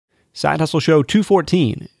Side Hustle Show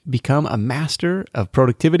 214. Become a master of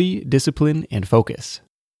productivity, discipline, and focus.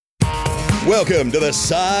 Welcome to the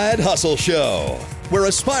Side Hustle Show, where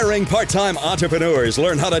aspiring part-time entrepreneurs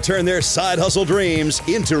learn how to turn their side hustle dreams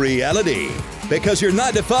into reality. Because your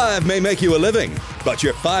 9 to 5 may make you a living, but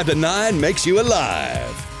your 5 to 9 makes you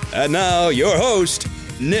alive. And now, your host,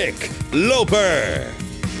 Nick Loper.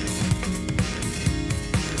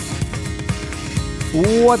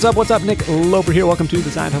 What's up? Nick Loper here. Welcome to the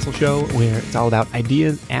Side Hustle Show, where it's all about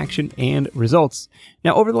ideas, action, and results.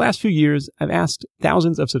 Now, over the last few years, I've asked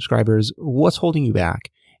thousands of subscribers, what's holding you back?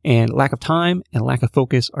 And lack of time and lack of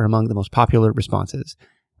focus are among the most popular responses.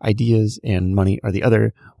 Ideas and money are the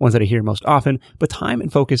other ones that I hear most often, but time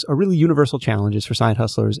and focus are really universal challenges for side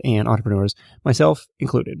hustlers and entrepreneurs, myself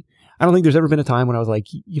included. I don't think there's ever been a time when I was like,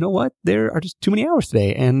 you know what? There are just too many hours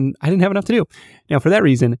today and I didn't have enough to do. Now, for that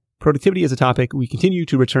reason, productivity is a topic we continue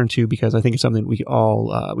to return to because I think it's something we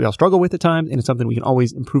all struggle with at times, and it's something we can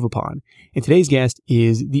always improve upon. And today's guest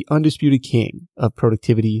is the undisputed king of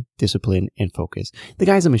productivity, discipline, and focus. The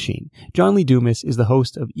guy's a machine. John Lee Dumas is the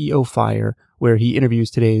host of EO Fire, where he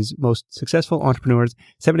interviews today's most successful entrepreneurs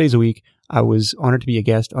 7 days a week. I was honored to be a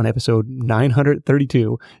guest on episode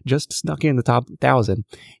 932, just snuck in the top 1,000.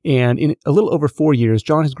 And in a little over 4 years,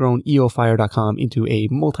 John has grown EOFire.com into a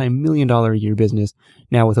multi-million-dollar a year business,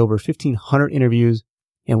 now with over 1,500 interviews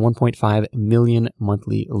and 1.5 million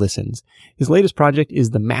monthly listens. His latest project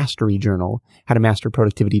is the Mastery Journal, How to Master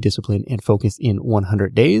Productivity, Discipline, and Focus in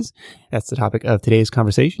 100 Days. That's the topic of today's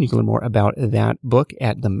conversation. You can learn more about that book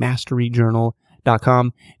at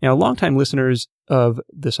themasteryjournal.com. Now, longtime listeners of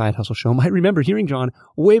the Side Hustle Show might remember hearing John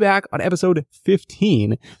way back on episode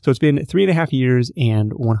 15. So it's been 3.5 years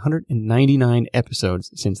and 199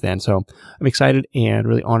 episodes since then. So I'm excited and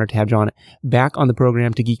really honored to have John back on the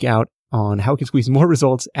program to geek out on how we can squeeze more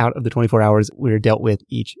results out of the 24 hours we're dealt with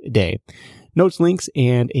each day. Notes, links,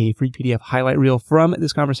 and a free PDF highlight reel from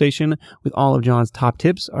this conversation with all of John's top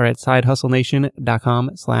tips are at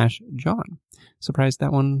sidehustlenation.com/John. Surprised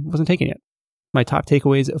that one wasn't taken yet. My top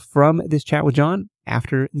takeaways from this chat with John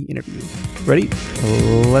after the interview. Ready?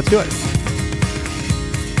 Let's do it.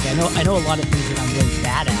 I know a lot of things that I'm really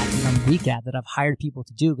bad at and I'm weak at that I've hired people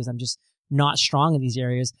to do because I'm just not strong in these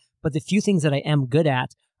areas. But the few things that I am good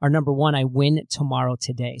at are, number one, I win tomorrow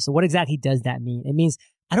today. So what exactly does that mean? It means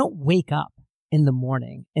I don't wake up in the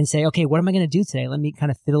morning and say, okay, what am I going to do today? Let me kind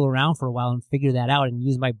of fiddle around for a while and figure that out and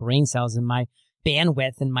use my brain cells and my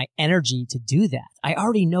bandwidth and my energy to do that. I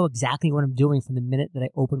already know exactly what I'm doing from the minute that I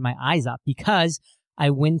open my eyes up because I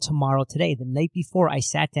win tomorrow today. The night before, I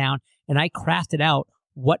sat down and I crafted out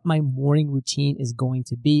what my morning routine is going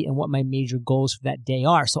to be and what my major goals for that day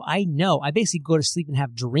are. So I know, I basically go to sleep and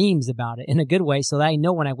have dreams about it in a good way so that I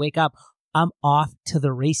know when I wake up, I'm off to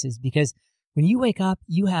the races. Because when you wake up,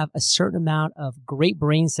 you have a certain amount of great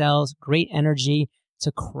brain cells, great energy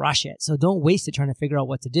to crush it. So don't waste it trying to figure out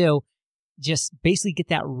what to do. Just basically get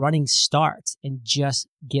that running start and just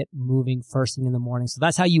get moving first thing in the morning. So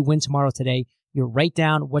that's how you win tomorrow today. You write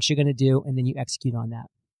down what you're going to do and then you execute on that.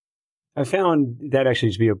 I found that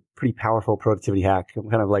actually to be a pretty powerful productivity hack. I'm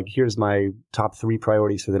kind of like, here's my top 3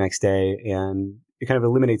 priorities for the next day. And it kind of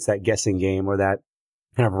eliminates that guessing game or that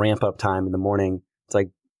kind of ramp up time in the morning. It's like,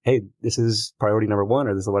 hey, this is priority number 1,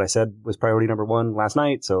 or this is what I said was priority number 1 last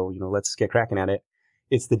night. So, let's get cracking at it.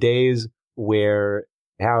 It's the days where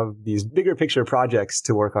have these bigger picture projects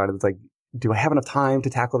to work on. It's like, do I have enough time to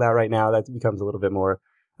tackle that right now? That becomes a little bit more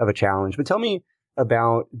of a challenge. But tell me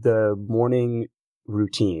about the morning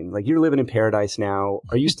routine. Like, you're living in paradise now.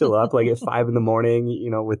 Are you still up like at 5 in the morning,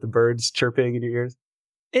 with the birds chirping in your ears?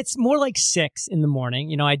 It's more like 6 in the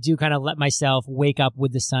morning. I do kind of let myself wake up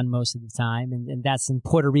with the sun most of the time. And that's in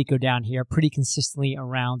Puerto Rico down here, pretty consistently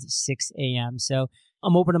around 6 a.m. So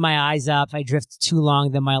I'm opening my eyes up. If I drift too long,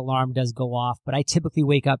 then my alarm does go off. But I typically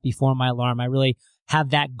wake up before my alarm. I really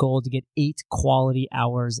have that goal to get 8 quality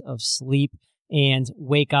hours of sleep and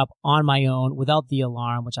wake up on my own without the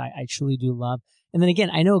alarm, which I truly do love. And then again,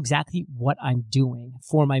 I know exactly what I'm doing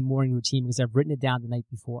for my morning routine because I've written it down the night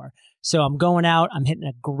before. So I'm going out. I'm hitting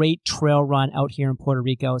a great trail run out here in Puerto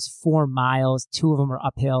Rico. It's 4 miles. 2 of them are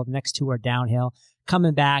uphill. The next 2 are downhill.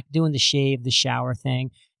 Coming back, doing the shave, the shower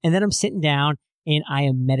thing. And then I'm sitting down and I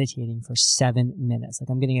am meditating for 7 minutes. Like,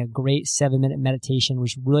 I'm getting a great 7-minute meditation,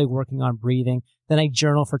 which is really working on breathing. Then I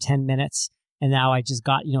journal for 10 minutes. And now I just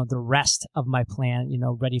got, the rest of my plan,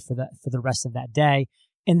 ready for the rest of that day.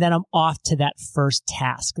 And then I'm off to that first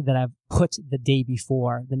task that I've put the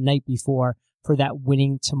night before for that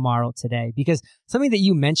winning tomorrow today. Because something that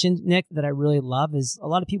you mentioned, Nick, that I really love is a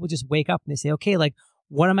lot of people just wake up and they say, okay, like,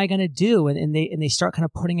 what am I going to do? And they start kind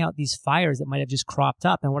of putting out these fires that might have just cropped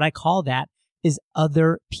up. And what I call that is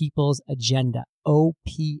other people's agenda,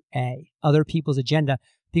 OPA, other people's agenda.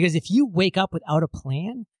 Because if you wake up without a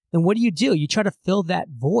plan, then what do? You try to fill that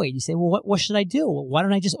void. You say, well, what should I do? Well, why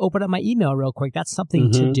don't I just open up my email real quick? That's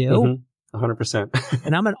something to do. 100%.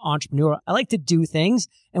 And I'm an entrepreneur. I like to do things.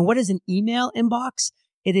 And what is an email inbox?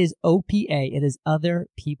 It is OPA. It is other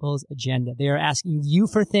people's agenda. They are asking you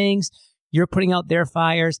for things. You're putting out their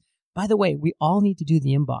fires. By the way, we all need to do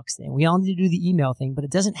the inbox thing. We all need to do the email thing, but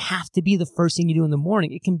it doesn't have to be the first thing you do in the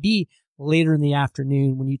morning. It can be later in the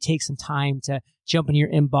afternoon when you take some time to jump in your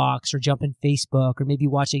inbox or jump in Facebook or maybe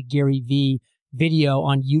watch a Gary Vee video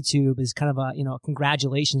on YouTube as kind of a,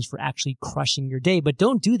 congratulations for actually crushing your day. But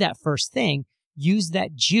don't do that first thing. Use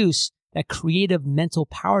that juice, that creative mental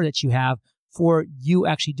power that you have for you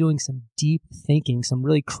actually doing some deep thinking, some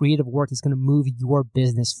really creative work that's going to move your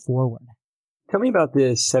business forward. Tell me about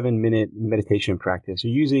this 7-minute meditation practice. Are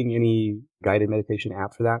you using any guided meditation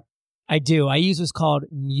app for that? I do. I use what's called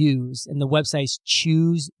Muse, and the website's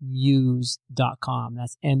choosemuse.com.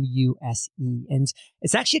 That's MUSE. And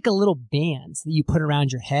it's actually like a little band that you put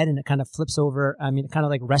around your head, and it kind of flips over. It kind of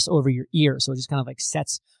like rests over your ear. So it just kind of like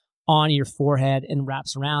sets on your forehead and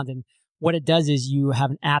wraps around. And what it does is you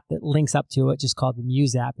have an app that links up to it, just called the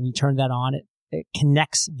Muse app, and you turn that on. It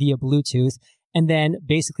connects via Bluetooth. And then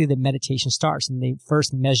basically the meditation starts, and they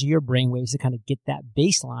first measure your brain waves to kind of get that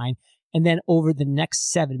baseline. And then over the next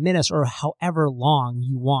 7 minutes or however long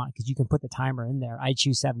you want, because you can put the timer in there. I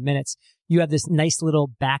choose 7 minutes. You have this nice little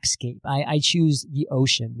backscape. I choose the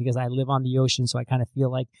ocean because I live on the ocean. So I kind of feel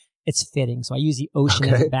like it's fitting. So I use the ocean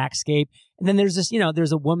as a backscape. And then there's this,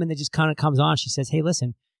 there's a woman that just kind of comes on. She says, hey,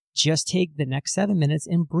 listen, just take the next 7 minutes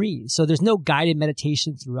and breathe. So there's no guided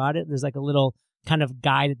meditation throughout it. There's like a little kind of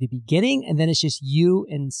guide at the beginning, and then it's just you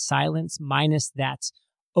in silence minus that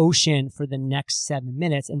ocean for the next 7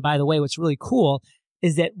 minutes. And by the way, what's really cool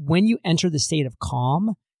is that when you enter the state of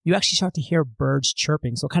calm, you actually start to hear birds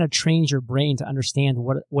chirping. So it kind of trains your brain to understand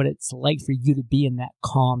what it's like for you to be in that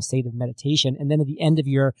calm state of meditation. And then at the end of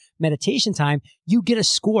your meditation time, you get a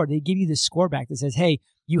score. They give you the score back that says, hey,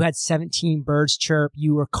 you had 17 birds chirp.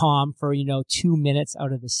 You were calm for, 2 minutes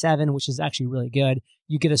out of the 7, which is actually really good.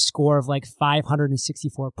 You get a score of like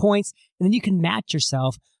 564 points. And then you can match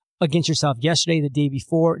yourself against yourself yesterday, the day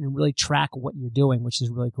before, and really track what you're doing, which is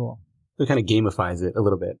really cool. So it kind of gamifies it a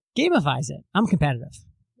little bit. Gamifies it. I'm competitive.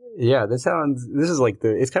 Yeah, this is like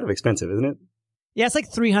it's kind of expensive, isn't it? Yeah, it's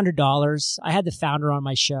like $300. I had the founder on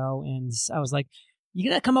my show, and I was like, you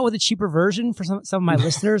gonna come up with a cheaper version for some of my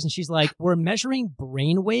listeners? And she's like, we're measuring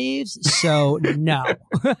brain waves, so no.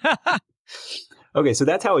 Okay, so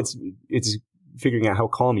that's how it's figuring out how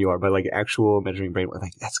calm you are by like actual measuring brain waves.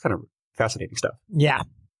 Like that's kind of fascinating stuff. Yeah.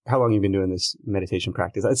 How long have you been doing this meditation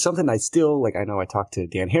practice? It's something I still like. I know I talked to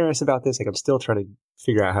Dan Harris about this. Like I'm still trying to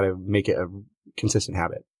figure out how to make it a consistent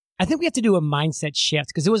habit. I think we have to do a mindset shift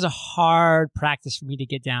because it was a hard practice for me to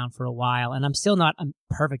get down for a while, and I'm still not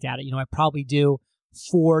perfect at it. I probably do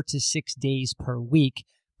 4 to 6 days per week,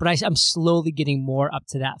 but I'm slowly getting more up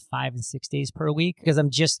to that 5 and 6 days per week because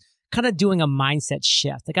I'm just kind of doing a mindset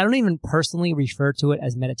shift. Like I don't even personally refer to it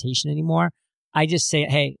as meditation anymore. I just say,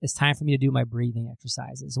 hey, it's time for me to do my breathing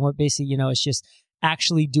exercises. And what basically, it's just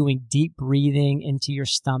actually doing deep breathing into your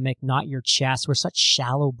stomach, not your chest. We're such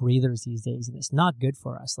shallow breathers these days, and it's not good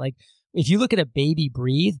for us. Like if you look at a baby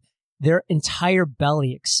breathe, their entire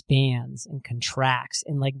belly expands and contracts.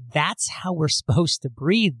 And like, that's how we're supposed to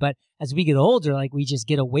breathe. But as we get older, like we just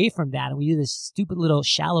get away from that and we do this stupid little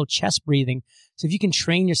shallow chest breathing. So if you can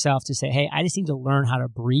train yourself to say, hey, I just need to learn how to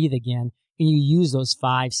breathe again. And you use those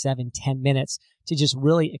 5, 7, 10 minutes to just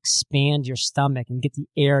really expand your stomach and get the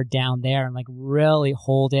air down there and like really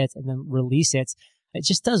hold it and then release it. It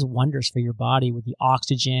just does wonders for your body with the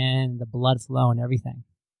oxygen, the blood flow and everything.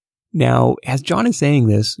 Now, as John is saying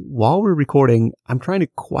this, while we're recording, I'm trying to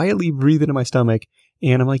quietly breathe into my stomach.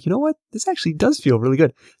 And I'm like, you know what? This actually does feel really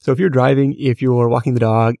good. So if you're driving, if you're walking the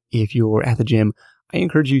dog, if you're at the gym, I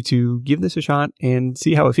encourage you to give this a shot and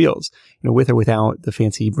see how it feels, with or without the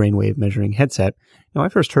fancy brainwave measuring headset. Now, I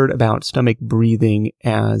first heard about stomach breathing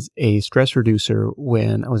as a stress reducer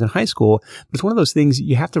when I was in high school, but it's one of those things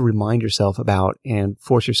you have to remind yourself about and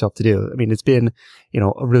force yourself to do. I mean, it's been,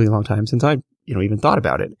 a really long time since I've, even thought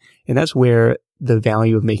about it. And that's where the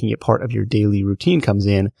value of making it part of your daily routine comes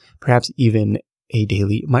in, perhaps even a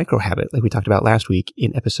daily micro habit, like we talked about last week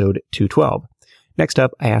in episode 212. Next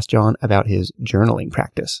up, I asked John about his journaling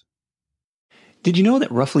practice. Did you know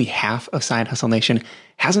that roughly half of Side Hustle Nation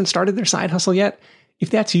hasn't started their side hustle yet? If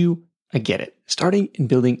that's you, I get it. Starting and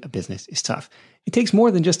building a business is tough. It takes more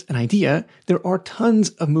than just an idea. There are tons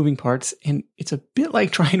of moving parts, and it's a bit like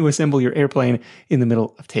trying to assemble your airplane in the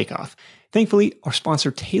middle of takeoff. Thankfully, our sponsor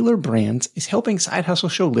Tailor Brands is helping Side Hustle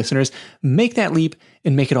Show listeners make that leap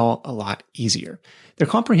and make it all a lot easier. Their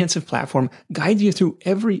comprehensive platform guides you through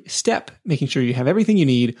every step, making sure you have everything you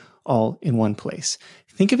need all in one place.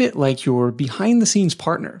 Think of it like your behind-the-scenes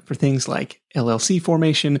partner for things like LLC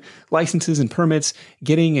formation, licenses and permits,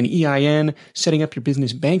 getting an EIN, setting up your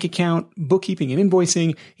business bank account, bookkeeping and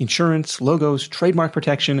invoicing, insurance, logos, trademark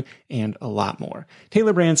protection, and a lot more.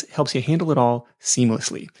 Tailor Brands helps you handle it all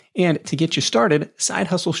seamlessly. And to get you started, Side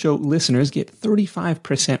Hustle Show listeners get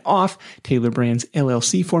 35% off Tailor Brands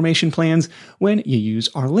LLC formation plans when you use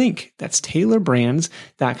our link. That's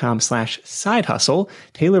tailorbrands.com/sidehustle.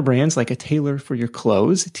 Tailor Brands, like a tailor for your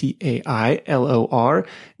clothes,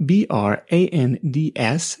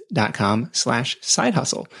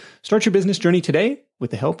 TAILORBRANDS.com/sidehustle. Start your business journey today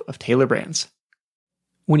with the help of Tailor Brands.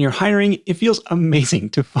 When you're hiring, it feels amazing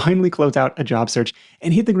to finally close out a job search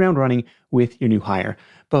and hit the ground running with your new hire.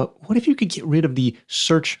 But what if you could get rid of the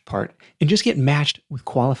search part and just get matched with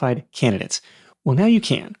qualified candidates? Well, now you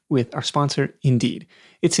can with our sponsor, Indeed.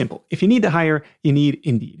 It's simple. If you need to hire, you need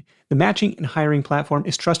Indeed. The matching and hiring platform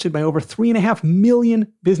is trusted by over 3.5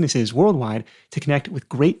 million businesses worldwide to connect with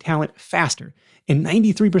great talent faster. And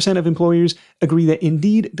 93% of employers agree that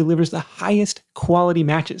Indeed delivers the highest quality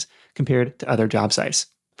matches compared to other job sites.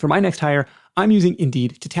 For my next hire, I'm using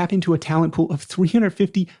Indeed to tap into a talent pool of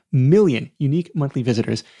 350 million unique monthly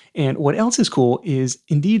visitors. And what else is cool is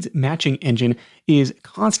Indeed's matching engine is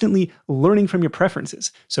constantly learning from your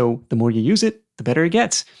preferences. So the more you use it, the better it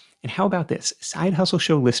gets. And how about this? Side Hustle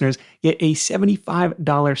Show listeners get a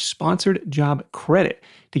 $75 sponsored job credit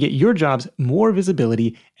to get your jobs more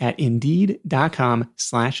visibility at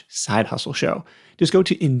Indeed.com/sidehustleshow. Just go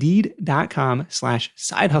to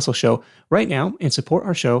Indeed.com/sidehustleshow right now and support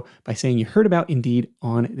our show by saying you heard about Indeed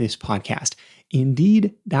on this podcast.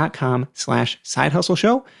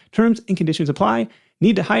 Indeed.com/sidehustleshow. Terms and conditions apply.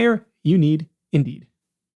 Need to hire? You need Indeed.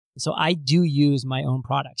 So I do use my own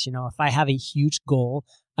products. You know, if I have a huge goal,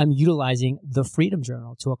 I'm utilizing the Freedom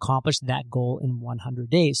Journal to accomplish that goal in 100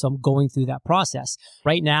 days. So I'm going through that process.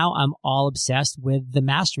 Right now, I'm all obsessed with the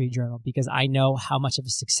Mastery Journal because I know how much of a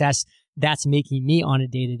success that's making me on a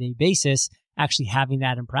day-to-day basis, actually having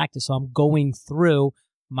that in practice. So I'm going through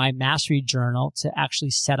my Mastery Journal to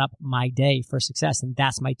actually set up my day for success. And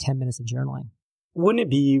that's my 10 minutes of journaling. Wouldn't it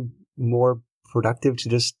be more productive to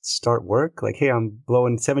just start work? Like, hey, I'm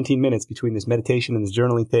blowing 17 minutes between this meditation and this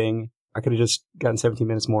journaling thing. I could have just gotten 17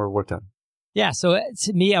 minutes more work done. Yeah. So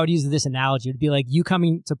to me, I would use this analogy. It'd be like you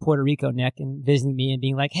coming to Puerto Rico, Nick, and visiting me and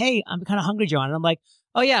being like, hey, I'm kind of hungry, John. And I'm like,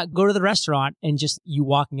 oh yeah, go to the restaurant, and just you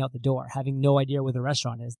walking out the door, having no idea where the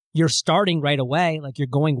restaurant is. You're starting right away. Like you're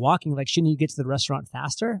going walking. Like, shouldn't you get to the restaurant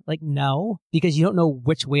faster? Like, no, because you don't know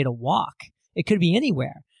which way to walk. It could be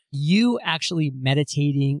anywhere. You actually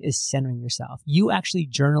meditating is centering yourself. You actually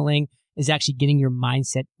journaling is actually getting your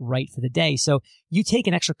mindset right for the day. So you take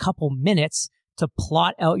an extra couple minutes to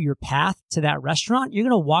plot out your path to that restaurant. You're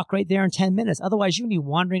going to walk right there in 10 minutes. Otherwise, you're going to be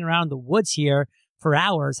wandering around the woods here for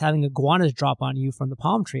hours, having iguanas drop on you from the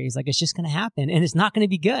palm trees. Like, it's just going to happen, and it's not going to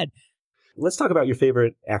be good. Let's talk about your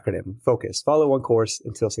favorite acronym, FOCUS. Follow one course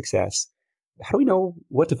until success. How do we know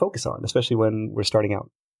what to focus on, especially when we're starting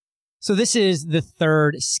out? So this is the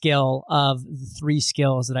third skill of the 3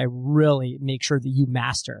 skills that I really make sure that you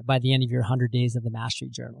master by the end of your 100 days of the Mastery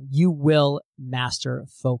Journal. You will master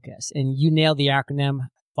focus. And you nailed the acronym,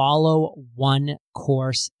 follow one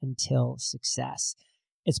course until success.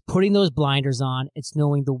 It's putting those blinders on. It's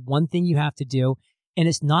knowing the one thing you have to do. And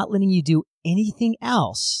it's not letting you do anything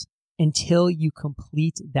else until you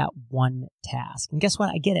complete that one task. And guess what?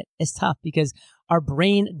 I get it. It's tough because our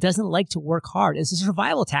brain doesn't like to work hard. It's a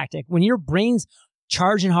survival tactic. When your brain's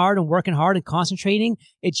charging hard and working hard and concentrating,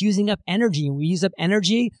 it's using up energy. And we use up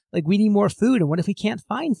energy, like we need more food. And what if we can't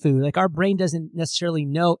find food? Like our brain doesn't necessarily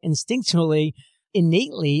know instinctually,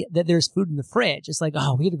 innately that there's food in the fridge. It's like,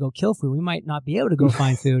 oh, we got to go kill food. We might not be able to go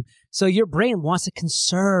find food. So your brain wants to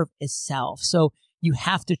conserve itself. So you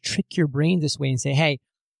have to trick your brain this way and say, hey,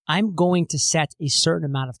 I'm going to set a certain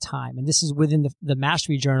amount of time. And this is within the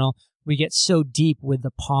Mastery Journal. We get so deep with the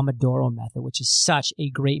Pomodoro method, which is such a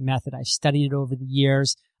great method. I've studied it over the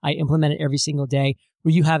years. I implement it every single day,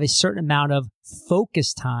 where you have a certain amount of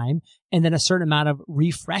focus time and then a certain amount of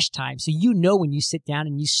refresh time. So you know when you sit down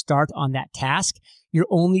and you start on that task, you're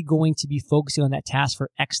only going to be focusing on that task for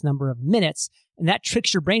X number of minutes. And that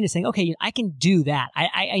tricks your brain to saying, okay, I can do that.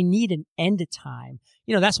 I need an end time.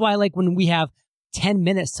 You know, that's why like when we have 10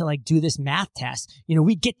 minutes to like do this math test.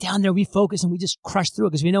 We get down there, we focus and we just crush through it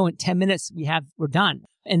because we know in 10 minutes we're done.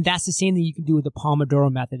 And that's the same thing you can do with the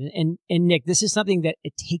Pomodoro method. And Nick, this is something that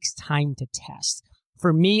it takes time to test.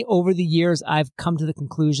 For me, over the years, I've come to the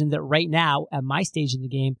conclusion that right now, at my stage in the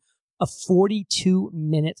game, a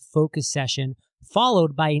 42-minute focus session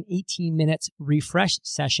followed by an 18-minute refresh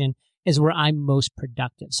session is where I'm most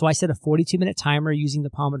productive. So I set a 42-minute timer using the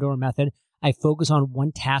Pomodoro method. I focus on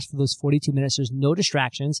one task for those 42 minutes. There's no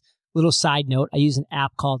distractions. Little side note, I use an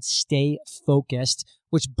app called Stay Focused,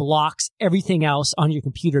 which blocks everything else on your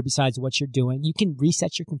computer besides what you're doing. You can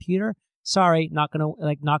reset your computer. Sorry, not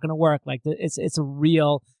gonna work. Like it's a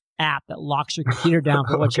real app that locks your computer down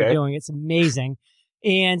for what you're doing. It's amazing.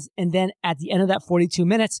 And then at the end of that 42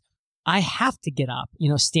 minutes, I have to get up,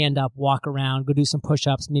 stand up, walk around, go do some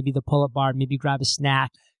push-ups, maybe the pull-up bar, maybe grab a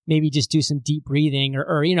snack, maybe just do some deep breathing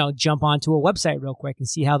or jump onto a website real quick and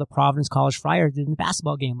see how the Providence College Friars did in the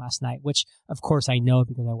basketball game last night, which of course I know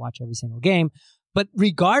because I watch every single game. But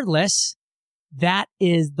regardless, that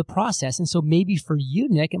is the process. And so maybe for you,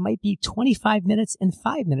 Nick, it might be 25 minutes and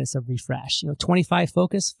 5 minutes of refresh, 25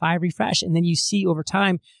 focus, 5 refresh. And then you see over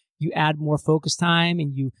time, you add more focus time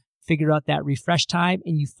and you figure out that refresh time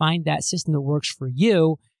and you find that system that works for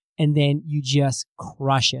you. And then you just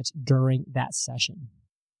crush it during that session.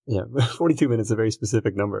 Yeah, 42 minutes is a very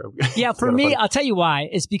specific number. Yeah, for me, I'll tell you why.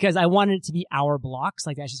 It's because I wanted it to be hour blocks.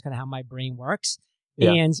 Like that's just kind of how my brain works.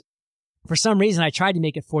 Yeah. And for some reason, I tried to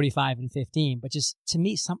make it 45 and 15, but just to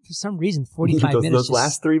me, for some reason, 45 minutes. Those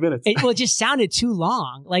last 3 minutes. It just sounded too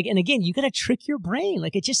long. Like, and again, you got to trick your brain.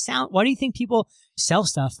 Like it just why do you think people sell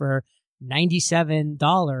stuff for $97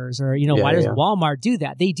 or, why does Walmart do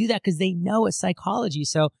that? They do that because they know it's psychology.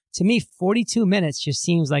 So to me, 42 minutes just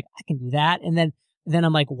seems like I can do that. And then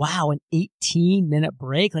I'm like, wow, an 18-minute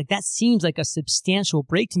break. Like that seems like a substantial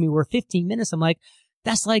break to me where 15 minutes, I'm like,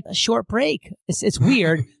 that's like a short break. It's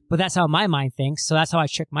weird, but that's how my mind thinks. So that's how I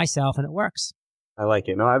trick myself and it works. I like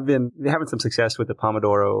it. No, I've been having some success with the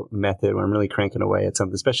Pomodoro method where I'm really cranking away at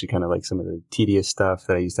something, especially kind of like some of the tedious stuff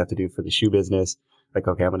that I used to have to do for the shoe business. Like,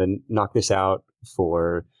 okay, I'm going to knock this out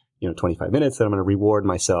for, 25 minutes. Then I'm going to reward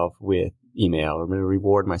myself with email, or I'm going to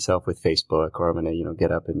reward myself with Facebook, or I'm going to,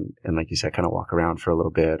 get up and like you said, kind of walk around for a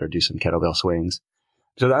little bit or do some kettlebell swings.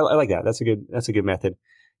 So I like that. That's a good method.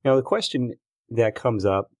 Now, the question that comes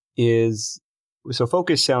up is, so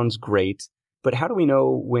focus sounds great, but how do we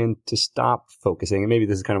know when to stop focusing? And maybe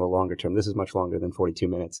this is kind of a longer term. This is much longer than 42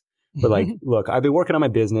 minutes. But like, look, I've been working on my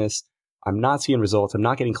business. I'm not seeing results. I'm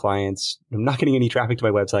not getting clients. I'm not getting any traffic to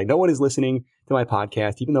my website. No one is listening to my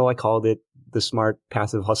podcast, even though I called it the Smart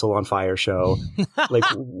Passive Hustle on Fire show. Like,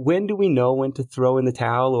 when do we know when to throw in the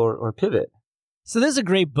towel or pivot? So there's a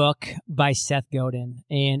great book by Seth Godin,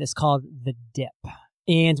 and it's called The Dip.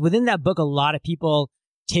 And within that book, a lot of people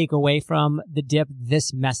take away from the dip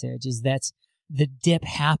this message is that the dip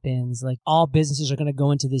happens. Like all businesses are going to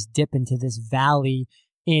go into this dip, into this valley,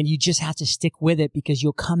 and you just have to stick with it because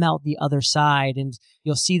you'll come out the other side and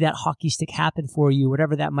you'll see that hockey stick happen for you,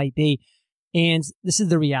 whatever that might be. And this is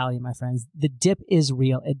the reality, my friends. The dip is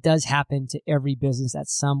real. It does happen to every business at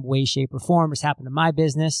some way, shape, or form. It's happened to my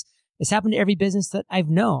business. It's happened to every business that I've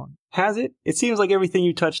known. Has it? It seems like everything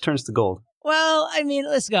you touch turns to gold. Well, I mean,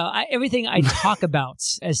 let's go. Everything I talk about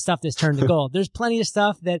as stuff that's turned to gold. There's plenty of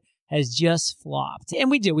stuff that has just flopped.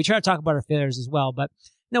 And we do. We try to talk about our failures as well. But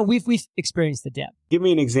no, we've experienced the dip. Give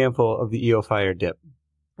me an example of the EO Fire dip.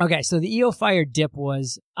 Okay, so the EO Fire dip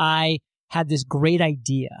was I had this great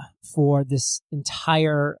idea for this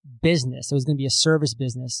entire business. It was going to be a service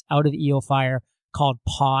business out of EO Fire called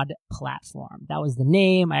Pod Platform. That was the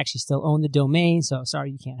name. I actually still own the domain, so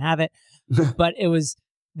sorry you can't have it. But it was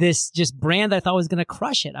this just brand that I thought was going to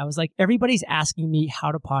crush it. I was like, everybody's asking me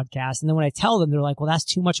how to podcast. And then when I tell them, they're like, well, that's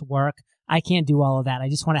too much work. I can't do all of that. I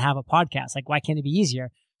just want to have a podcast. Like, why can't it be easier?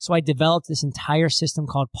 So I developed this entire system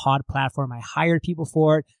called Pod Platform. I hired people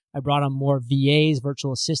for it. I brought on more VAs,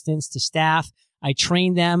 virtual assistants to staff. I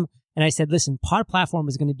trained them. And I said, listen, Pod Platform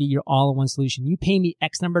is going to be your all-in-one solution. You pay me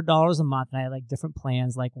X number of dollars a month. And I had like different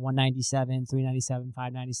plans, like $197, $397,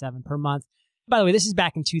 $597 per month. By the way, this is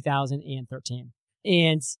back in 2013.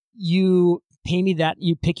 And you pay me that,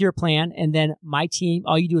 you pick your plan, and then my team,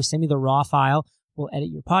 all you do is send me the raw file. We'll edit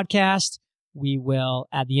your podcast. We will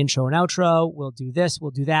add the intro and outro. We'll do this.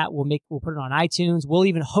 We'll do that. We'll put it on iTunes. We'll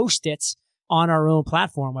even host it on our own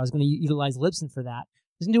platform. I was going to utilize Libsyn for that.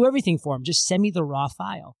 I was going to do everything for them. Just send me the raw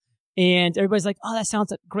file. And everybody's like, oh, that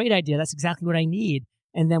sounds like a great idea. That's exactly what I need.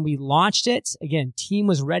 And then we launched it. Again, team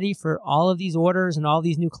was ready for all of these orders and all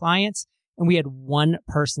these new clients. And we had one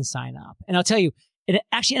person sign up. And I'll tell you, it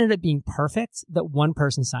actually ended up being perfect that one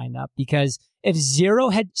person signed up, because if 0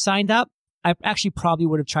 had signed up, I actually probably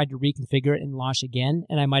would have tried to reconfigure it and launch again,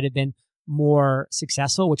 and I might have been more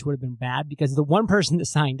successful, which would have been bad, because the one person that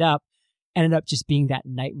signed up ended up just being that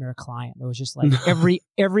nightmare client. It was just like every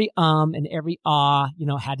and every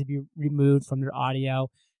had to be removed from their audio.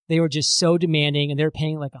 They were just so demanding, and they were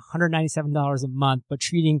paying like $197 a month, but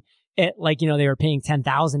treating it like, they were paying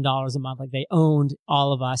 $10,000 a month, like they owned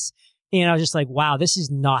all of us. And I was just like, wow, this is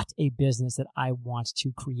not a business that I want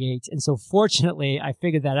to create. And so fortunately, I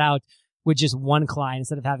figured that out with just one client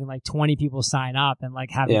instead of having like 20 people sign up and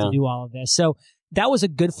like having to do all of this. So that was a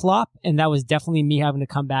good flop. And that was definitely me having to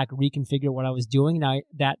come back, reconfigure what I was doing. Now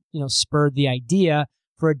that, spurred the idea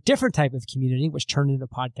for a different type of community, which turned into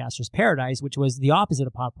Podcaster's Paradise, which was the opposite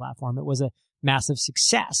of Pod Platform. It was a massive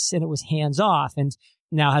success, and it was hands off, and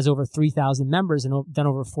now has over 3,000 members and done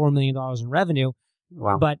over $4 million in revenue.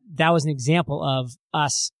 Wow. But that was an example of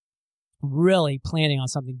us really planning on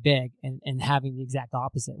something big and having the exact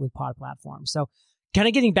opposite with Pod Platform. So kind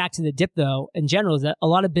of getting back to the dip though, in general, is that a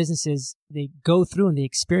lot of businesses, they go through and they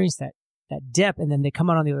experience that dip, and then they come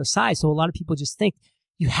out on the other side. So a lot of people just think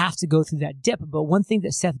you have to go through that dip. But one thing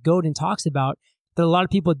that Seth Godin talks about that a lot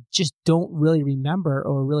of people just don't really remember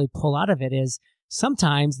or really pull out of it is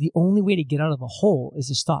sometimes the only way to get out of a hole is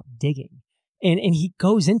to stop digging. And he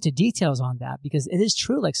goes into details on that, because it is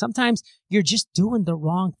true. Like sometimes you're just doing the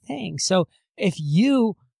wrong thing. So if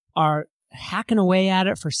you are hacking away at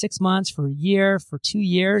it for 6 months, for a year, for 2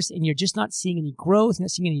 years, and you're just not seeing any growth,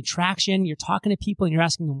 not seeing any traction, you're talking to people and you're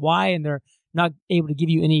asking them why, and they're not able to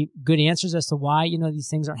give you any good answers as to why, these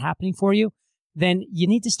things aren't happening for you, then you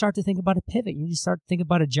need to start to think about a pivot. You need to start to think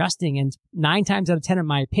about adjusting. And 9 times out of 10, in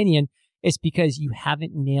my opinion, it's because you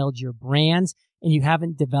haven't nailed your brands and you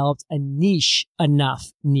haven't developed a niche,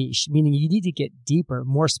 meaning you need to get deeper,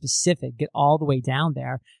 more specific, get all the way down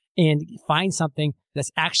there and find something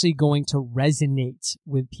that's actually going to resonate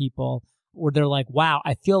with people, where they're like, wow,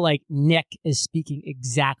 I feel like Nick is speaking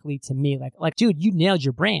exactly to me. Like, dude, you nailed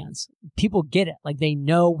your brands. People get it. Like they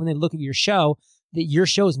know when they look at your show that your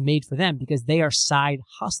show is made for them, because they are side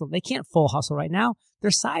hustling. They can't full hustle right now.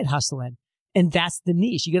 They're side hustling. And that's the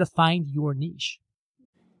niche. You got to find your niche.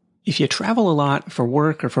 If you travel a lot for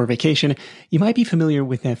work or for vacation, you might be familiar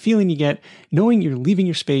with that feeling you get knowing you're leaving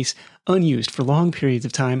your space unused for long periods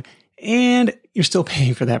of time, and you're still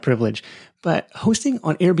paying for that privilege. But hosting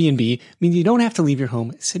on Airbnb means you don't have to leave your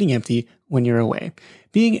home sitting empty when you're away.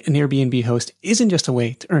 Being an Airbnb host isn't just a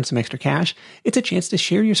way to earn some extra cash. It's a chance to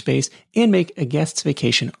share your space and make a guest's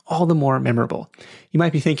vacation all the more memorable. You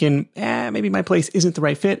might be thinking, maybe my place isn't the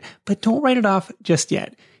right fit, but don't write it off just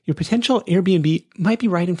yet. Your potential Airbnb might be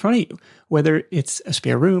right in front of you. Whether it's a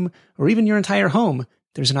spare room or even your entire home,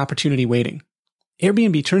 there's an opportunity waiting.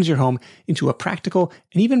 Airbnb turns your home into a practical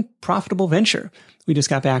and even profitable venture. We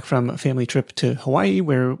just got back from a family trip to Hawaii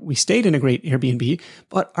where we stayed in a great Airbnb,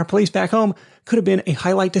 but our place back home could have been a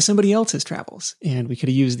highlight to somebody else's travels, and we could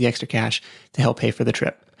have used the extra cash to help pay for the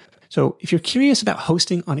trip. So if you're curious about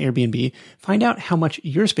hosting on Airbnb, find out how much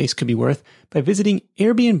your space could be worth by visiting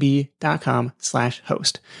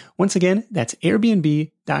airbnb.com/host. Once again, that's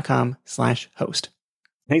airbnb.com/host.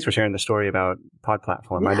 Thanks for sharing the story about Pod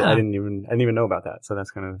Platform. Yeah. I didn't even know about that. So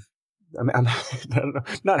that's kind of, I'm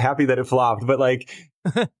not happy that it flopped, but like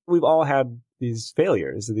we've all had these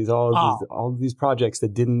failures, all these projects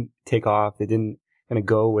that didn't take off, they didn't kind of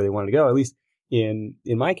go where they wanted to go. At least in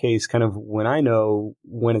my case, kind of when I know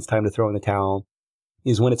when it's time to throw in the towel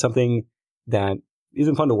is when it's something that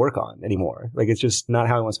isn't fun to work on anymore. Like it's just not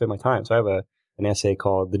how I want to spend my time. So I have an essay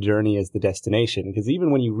called "The Journey is the Destination," because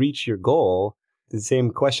even when you reach your goal, the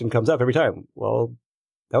same question comes up every time. Well,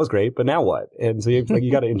 that was great, but now what? And so you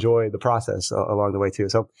got to enjoy the process along the way too.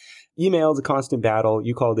 So email is a constant battle.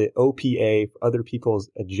 You called it OPA, other people's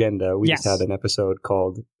agenda. We just had an episode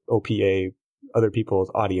called OPA, other people's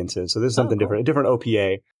audiences. So this is something different, a different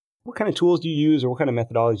OPA. What kind of tools do you use, or what kind of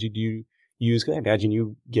methodology do you use? Because I imagine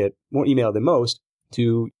you get more email than most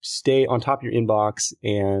to stay on top of your inbox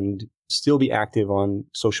and still be active on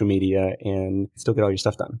social media and still get all your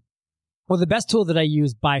stuff done. Well, the best tool that I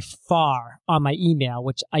use by far on my email,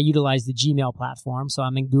 which I utilize the Gmail platform. So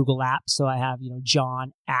I'm in Google Apps. So I have,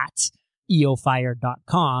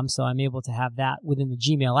 john@eofire.com. So I'm able to have that within the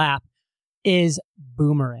Gmail app, is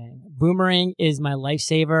Boomerang. Boomerang is my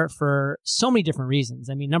lifesaver for so many different reasons.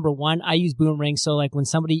 I mean, number one, I use Boomerang. So like when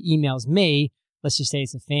somebody emails me, let's just say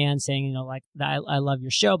it's a fan saying, I love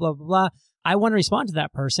your show, blah, blah, blah. I want to respond to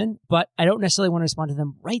that person, but I don't necessarily want to respond to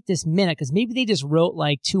them right this minute, because maybe they just wrote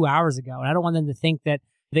like 2 hours ago, and I don't want them to think that,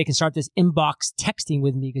 they can start this inbox texting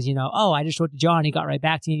with me because, oh, I just wrote to John. He got right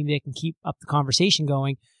back to me. Maybe they can keep up the conversation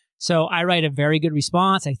going. So I write a very good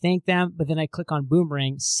response. I thank them, but then I click on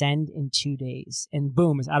Boomerang, send in 2 days. And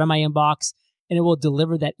boom, it's out of my inbox and it will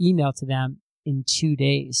deliver that email to them in 2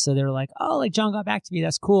 days. So they're like, oh, like John got back to me.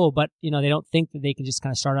 That's cool. But, they don't think that they can just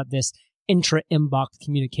kind of start up this intra inbox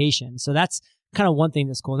communication. So that's kind of one thing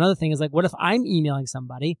that's cool. Another thing is like, what if I'm emailing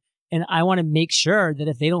somebody and I want to make sure that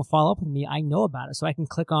if they don't follow up with me, I know about it. So I can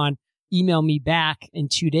click on email me back in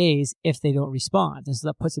 2 days if they don't respond. And so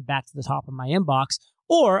that puts it back to the top of my inbox.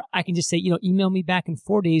 Or I can just say, email me back in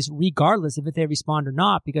 4 days, regardless of if they respond or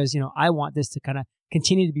not, because, I want this to kind of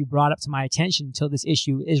continue to be brought up to my attention until this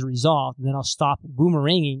issue is resolved. And then I'll stop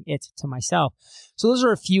boomeranging it to myself. So those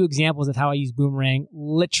are a few examples of how I use Boomerang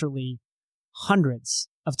literally hundreds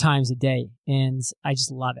of times a day. And I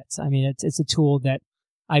just love it. I mean, it's a tool that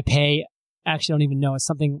I pay, actually, I don't even know. It's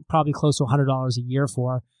something probably close to $100 a year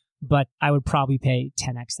for, but I would probably pay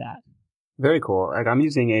 10x that. Very cool. Like I'm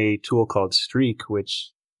using a tool called Streak,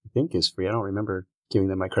 which I think is free. I don't remember giving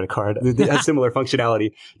them my credit card. It has similar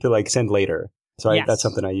functionality to like send later. So Yes. That's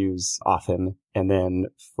something I use often. And then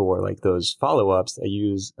for like those follow-ups, I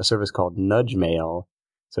use a service called Nudge Mail.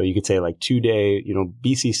 So you could say like 2 day,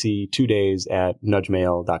 BCC 2 days at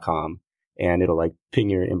nudgemail.com. And it'll like ping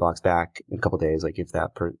your inbox back in a couple of days. Like if that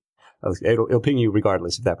it'll ping you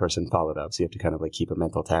regardless if that person followed up. So you have to kind of like keep a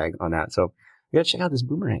mental tag on that. So you got to check out this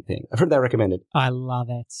Boomerang thing. I've heard that recommended. I love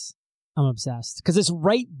it. I'm obsessed because it's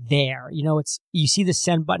right there. You see the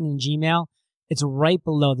send button in Gmail. It's right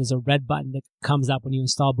below. There's a red button that comes up when you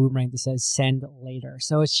install Boomerang that says send later.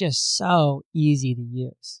 So it's just so easy to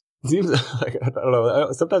use. It seems like, I don't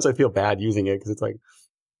know. Sometimes I feel bad using it because it's like,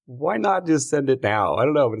 why not just send it now? I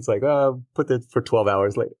don't know. But it's like, put it for 12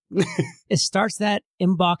 hours later. It starts that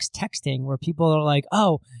inbox texting where people are like,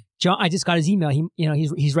 oh, John, I just got his email.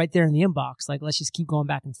 He's right there in the inbox. Like, let's just keep going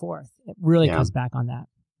back and forth. It really comes back on that.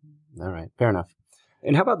 All right. Fair enough.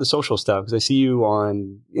 And how about the social stuff? Because I see you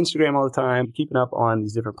on Instagram all the time, keeping up on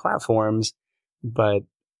these different platforms. But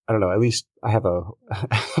I don't know. At least I have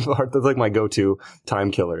that's like my go-to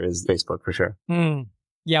time killer is Facebook for sure.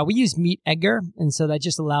 Yeah, we use Meet Edgar. And so that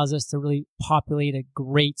just allows us to really populate a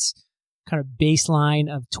great kind of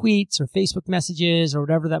baseline of tweets or Facebook messages or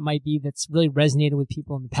whatever that might be that's really resonated with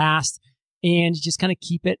people in the past and just kind of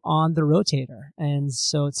keep it on the rotator. And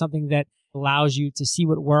so it's something that allows you to see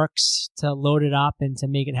what works, to load it up and to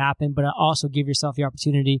make it happen, but also give yourself the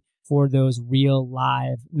opportunity for those real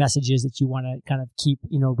live messages that you want to kind of keep,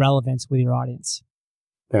 relevance with your audience.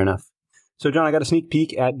 Fair enough. So, John, I got a sneak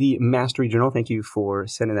peek at the Mastery Journal. Thank you for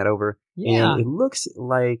sending that over. Yeah. And it looks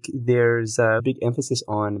like there's a big emphasis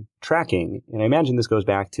on tracking. And I imagine this goes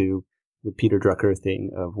back to the Peter Drucker thing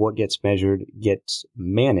of what gets measured gets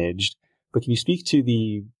managed. But can you speak to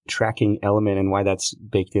the tracking element and why that's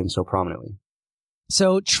baked in so prominently?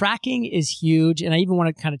 So tracking is huge. And I even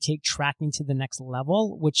want to kind of take tracking to the next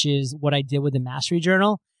level, which is what I did with the Mastery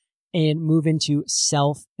Journal and move into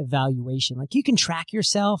self-evaluation. Like you can track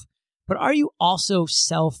yourself, but are you also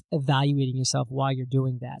self-evaluating yourself while you're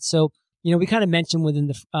doing that? So, we kind of mentioned within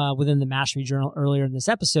the Mastery Journal earlier in this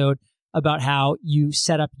episode about how you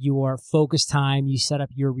set up your focus time, you set up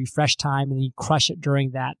your refresh time, and then you crush it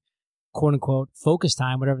during that quote unquote focus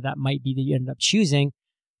time, whatever that might be that you ended up choosing.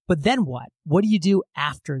 But then what? What do you do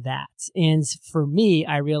after that? And for me,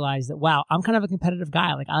 I realized that, wow, I'm kind of a competitive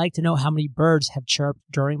guy. Like I like to know how many birds have chirped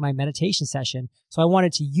during my meditation session. So I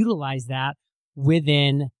wanted to utilize that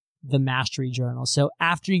within the Mastery Journal. So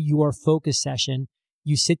after your focus session,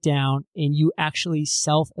 you sit down and you actually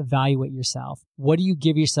self-evaluate yourself. What do you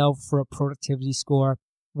give yourself for a productivity score?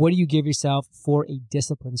 What do you give yourself for a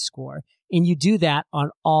discipline score? And you do that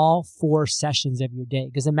on all 4 sessions of your day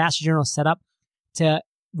because the Mastery Journal is set up to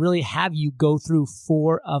really have you go through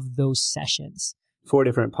 4 of those sessions. 4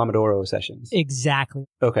 different Pomodoro sessions. Exactly.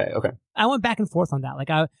 Okay. I went back and forth on that.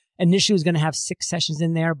 Like I initially was going to have 6 sessions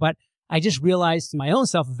in there, but I just realized through my own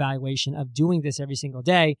self-evaluation of doing this every single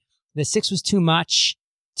day, that 6 was too much,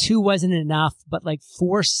 2 wasn't enough, but like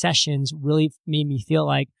 4 sessions really made me feel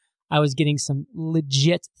like I was getting some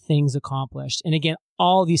legit things accomplished. And again,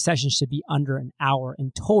 all these sessions should be under an hour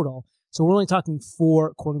in total. So we're only talking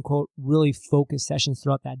 4 quote unquote really focused sessions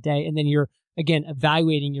throughout that day. And then you're again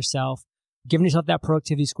evaluating yourself, giving yourself that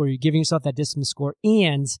productivity score, you're giving yourself that discipline score,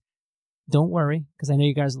 and don't worry, because I know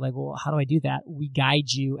you guys are like, well, how do I do that? We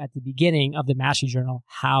guide you at the beginning of the Mastery Journal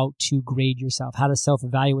how to grade yourself, how to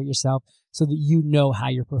self-evaluate yourself so that you know how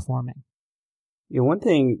you're performing. One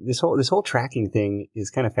thing, this whole tracking thing is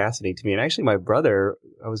kind of fascinating to me. And actually, my brother,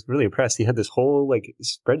 I was really impressed. He had this whole like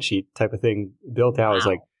spreadsheet type of thing built out. Wow. It's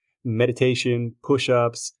like meditation,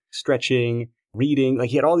 push-ups, stretching, reading. Like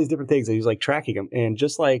he had all these different things that he was like tracking them. And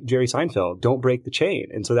just like Jerry Seinfeld, don't break the chain.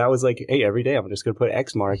 And so that was like, hey, every day I'm just going to put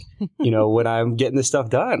X mark, when I'm getting this stuff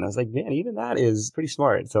done. I was like, man, even that is pretty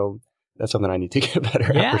smart. So that's something I need to get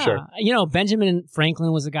better at for sure. Benjamin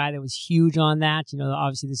Franklin was a guy that was huge on that.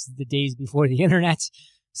 Obviously this is the days before the internet.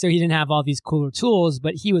 So he didn't have all these cooler tools,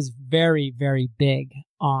 but he was very, very big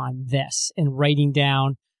on this and writing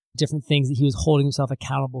down different things that he was holding himself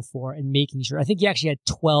accountable for and making sure. I think he actually had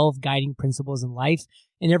 12 guiding principles in life.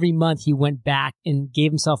 And every month he went back and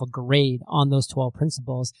gave himself a grade on those 12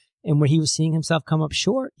 principles. And when he was seeing himself come up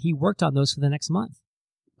short, he worked on those for the next month.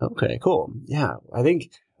 Okay, cool. Yeah. I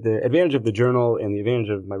think the advantage of the journal and the advantage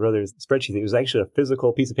of my brother's spreadsheet, it was actually a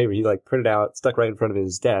physical piece of paper. He like printed out, stuck right in front of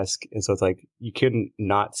his desk. And so it's like, you couldn't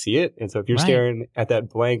not see it. And so if you're staring at that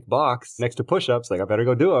blank box next to push-ups, like I better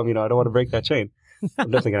go do them. I don't want to break that chain.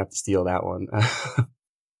 I'm definitely going to have to steal that one.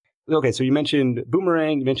 Okay, so you mentioned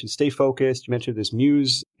Boomerang, you mentioned Stay Focused, you mentioned this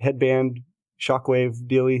Muse headband, shockwave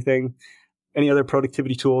dealy thing. Any other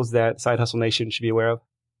productivity tools that Side Hustle Nation should be aware of?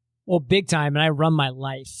 Well, big time. And I run my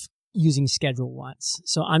life using Schedule Once.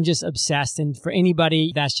 So I'm just obsessed. And for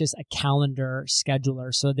anybody, that's just a calendar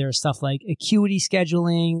scheduler. So there's stuff like Acuity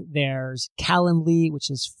scheduling. There's Calendly,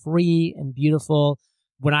 which is free and beautiful.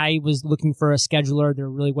 When I was looking for a scheduler, there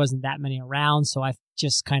really wasn't that many around. So I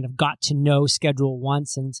just kind of got to know Schedule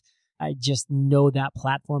Once, and I just know that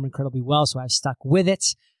platform incredibly well. So I've stuck with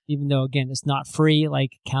it, even though, again, it's not free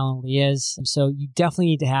like Calendly is. So you definitely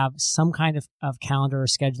need to have some kind of calendar or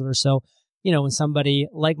scheduler. So, when somebody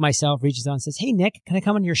like myself reaches out and says, hey, Nick, can I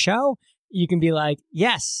come on your show? You can be like,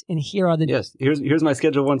 yes. And here are the... Yes, here's my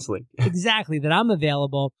Schedule Once link. Exactly, that I'm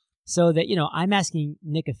available so that, I'm asking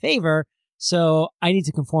Nick a favor. So I need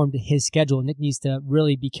to conform to his schedule. Nick needs to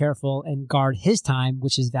really be careful and guard his time,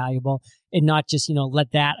 which is valuable, and not just,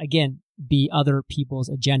 let that, again, be other people's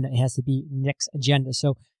agenda. It has to be Nick's agenda.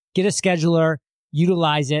 So get a scheduler,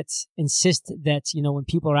 utilize it, insist that, when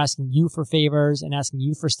people are asking you for favors and asking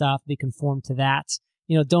you for stuff, they conform to that.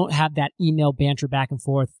 Don't have that email banter back and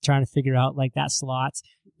forth trying to figure out like that slot.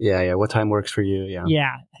 Yeah. What time works for you? Yeah.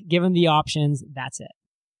 Yeah. Give them the options. That's it.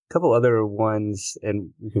 A couple other ones, and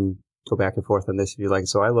we can go back and forth on this if you like.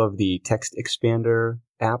 So I love the Text Expander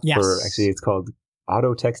app it's called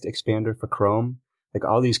Auto Text Expander for Chrome. Like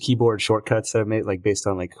all these keyboard shortcuts that I've made, like based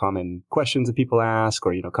on like common questions that people ask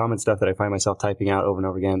or, common stuff that I find myself typing out over and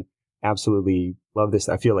over again. Absolutely love this.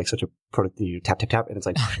 I feel like such a product that you tap, tap, tap. And it's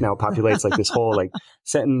like now it populates like this whole like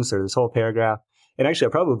sentence or this whole paragraph. And actually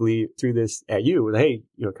I probably threw this at you with, hey,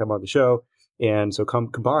 come on the show. And so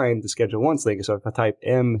combine the Schedule Once link. So if I type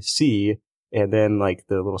MC, and then like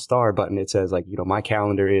the little star button, it says like, my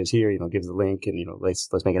calendar is here, gives the link and, let's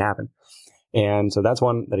make it happen. And so that's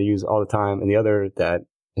one that I use all the time. And the other that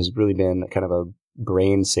has really been kind of a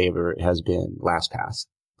brain saver has been LastPass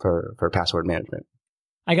for password management.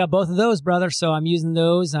 I got both of those, brother. So I'm using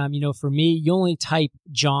those. For me, you only type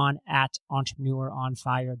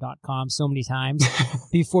john@entrepreneuronfire.com so many times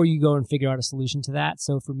before you go and figure out a solution to that.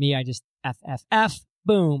 So for me, I just FFF.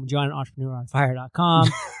 Boom, john@entrepreneuronfire.com,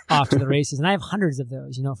 off to the races. And I have hundreds of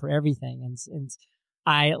those, for everything. And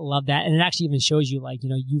I love that. And it actually even shows you like,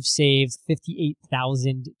 you've saved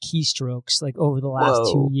 58,000 keystrokes like over the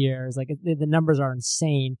last 2 years. Like the numbers are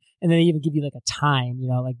insane. And then they even give you like a time,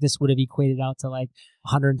 like this would have equated out to like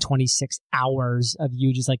 126 hours of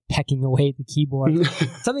you just like pecking away at the keyboard.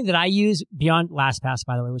 Something that I use beyond LastPass,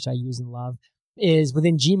 by the way, which I use and love, is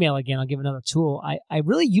within Gmail. Again, I'll give another tool. I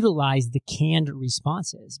really utilize the canned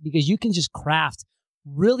responses because you can just craft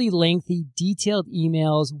really lengthy, detailed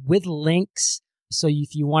emails with links. So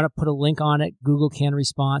if you want to put a link on it, Google Canned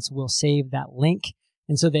Response will save that link.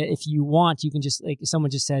 And so that if you want, you can just like, if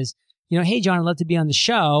someone just says, hey, John, I'd love to be on the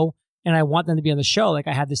show. And I want them to be on the show. Like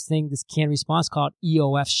I have this canned response called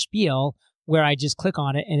EOF Spiel, where I just click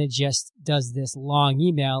on it and it just does this long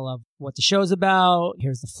email of what the show's about.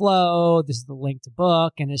 Here's the flow. This is the link to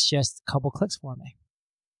book. And it's just a couple clicks for me.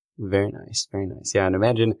 Very nice. Very nice. Yeah. And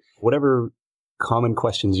imagine whatever common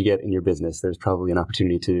questions you get in your business, there's probably an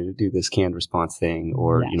opportunity to do this canned response thing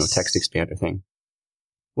or, text expander thing.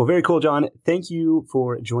 Well, very cool, John. Thank you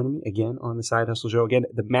for joining me again on the Side Hustle Show. Again,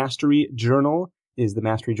 the Mastery Journal is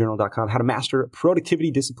themasteryjournal.com. How to master productivity,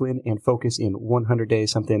 discipline, and focus in 100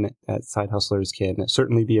 days, something that side hustlers can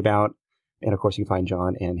certainly be about. And of course, you can find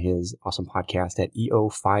John and his awesome podcast at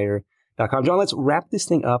eofire.com. John, let's wrap this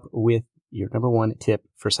thing up with your number one tip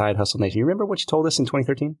for Side Hustle Nation. You remember what you told us in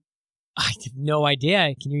 2013? I have no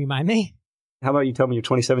idea. Can you remind me? How about you tell me your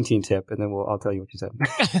 2017 tip, and then I'll tell you what you said.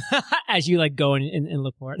 As you like go and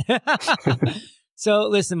look for it. So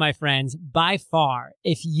listen, my friends, by far,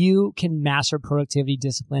 if you can master productivity,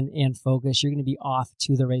 discipline, and focus, you're going to be off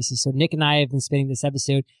to the races. So Nick and I have been spending this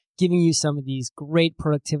episode giving you some of these great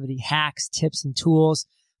productivity hacks, tips, and tools.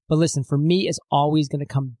 But listen, for me, it's always going to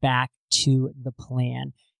come back to the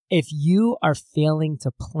plan. If you are failing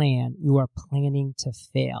to plan, you are planning to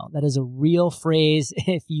fail. That is a real phrase.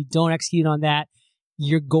 If you don't execute on that,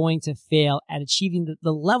 you're going to fail at achieving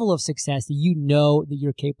the level of success that you know that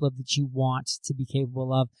you're capable of, that you want to be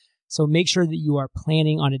capable of. So make sure that you are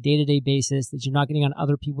planning on a day-to-day basis, that you're not getting on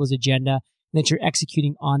other people's agenda, and that you're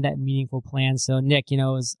executing on that meaningful plan. So Nick, it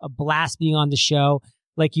was a blast being on the show.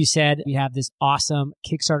 Like you said, we have this awesome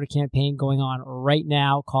Kickstarter campaign going on right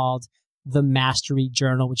now called The Mastery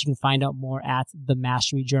Journal, which you can find out more at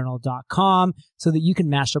themasteryjournal.com so that you can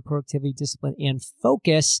master productivity, discipline, and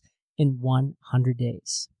focus in 100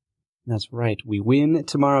 days. That's right. We win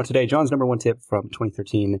tomorrow today. John's number one tip from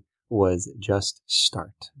 2013 was just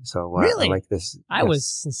start. So really? I like this. I was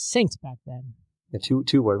succinct back then. The two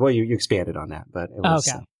words. Well, you expanded on that, but it was...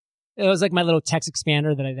 Okay. It was like my little text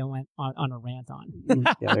expander that I then went on a rant on.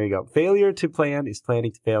 Yeah, there you go. Failure to plan is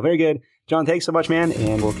planning to fail. Very good. John, thanks so much, man,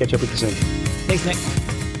 and we'll catch up with you soon. Thanks, Nick.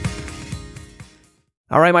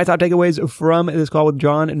 All right, my top takeaways from this call with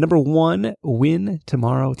John. Number one, win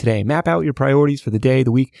tomorrow today. Map out your priorities for the day,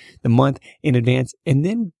 the week, the month in advance, and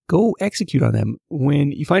then go execute on them.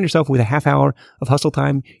 When you find yourself with a half hour of hustle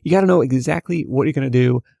time, you got to know exactly what you're going to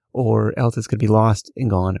do, or else it's going to be lost and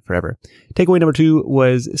gone forever. Takeaway number two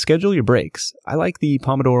was schedule your breaks. I like the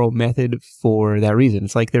Pomodoro method for that reason.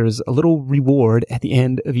 It's like there's a little reward at the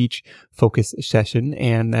end of each focus session,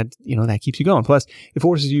 and that keeps you going. Plus, it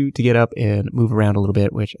forces you to get up and move around a little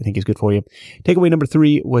bit, which I think is good for you. Takeaway number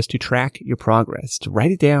three was to track your progress, to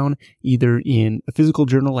write it down either in a physical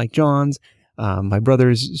journal like John's, my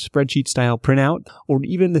brother's spreadsheet style printout, or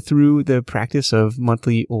even through the practice of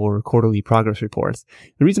monthly or quarterly progress reports.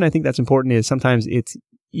 The reason I think that's important is sometimes it's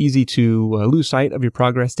easy to lose sight of your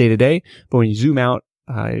progress day to day, but when you zoom out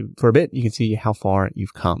for a bit, you can see how far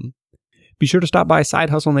you've come. Be sure to stop by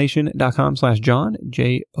sidehustlenation.com/John,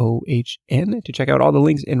 JOHN, to check out all the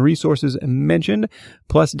links and resources mentioned,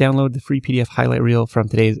 plus download the free PDF highlight reel from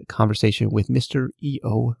today's conversation with Mr.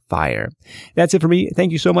 EO Fire. That's it for me.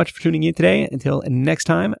 Thank you so much for tuning in today. Until next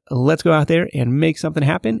time, let's go out there and make something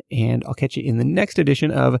happen, and I'll catch you in the next edition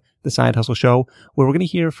of The Side Hustle Show, where we're going to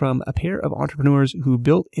hear from a pair of entrepreneurs who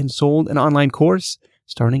built and sold an online course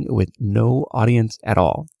starting with no audience at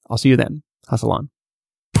all. I'll see you then. Hustle on.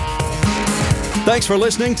 Thanks for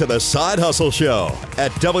listening to The Side Hustle Show at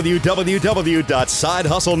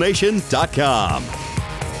www.sidehustlenation.com.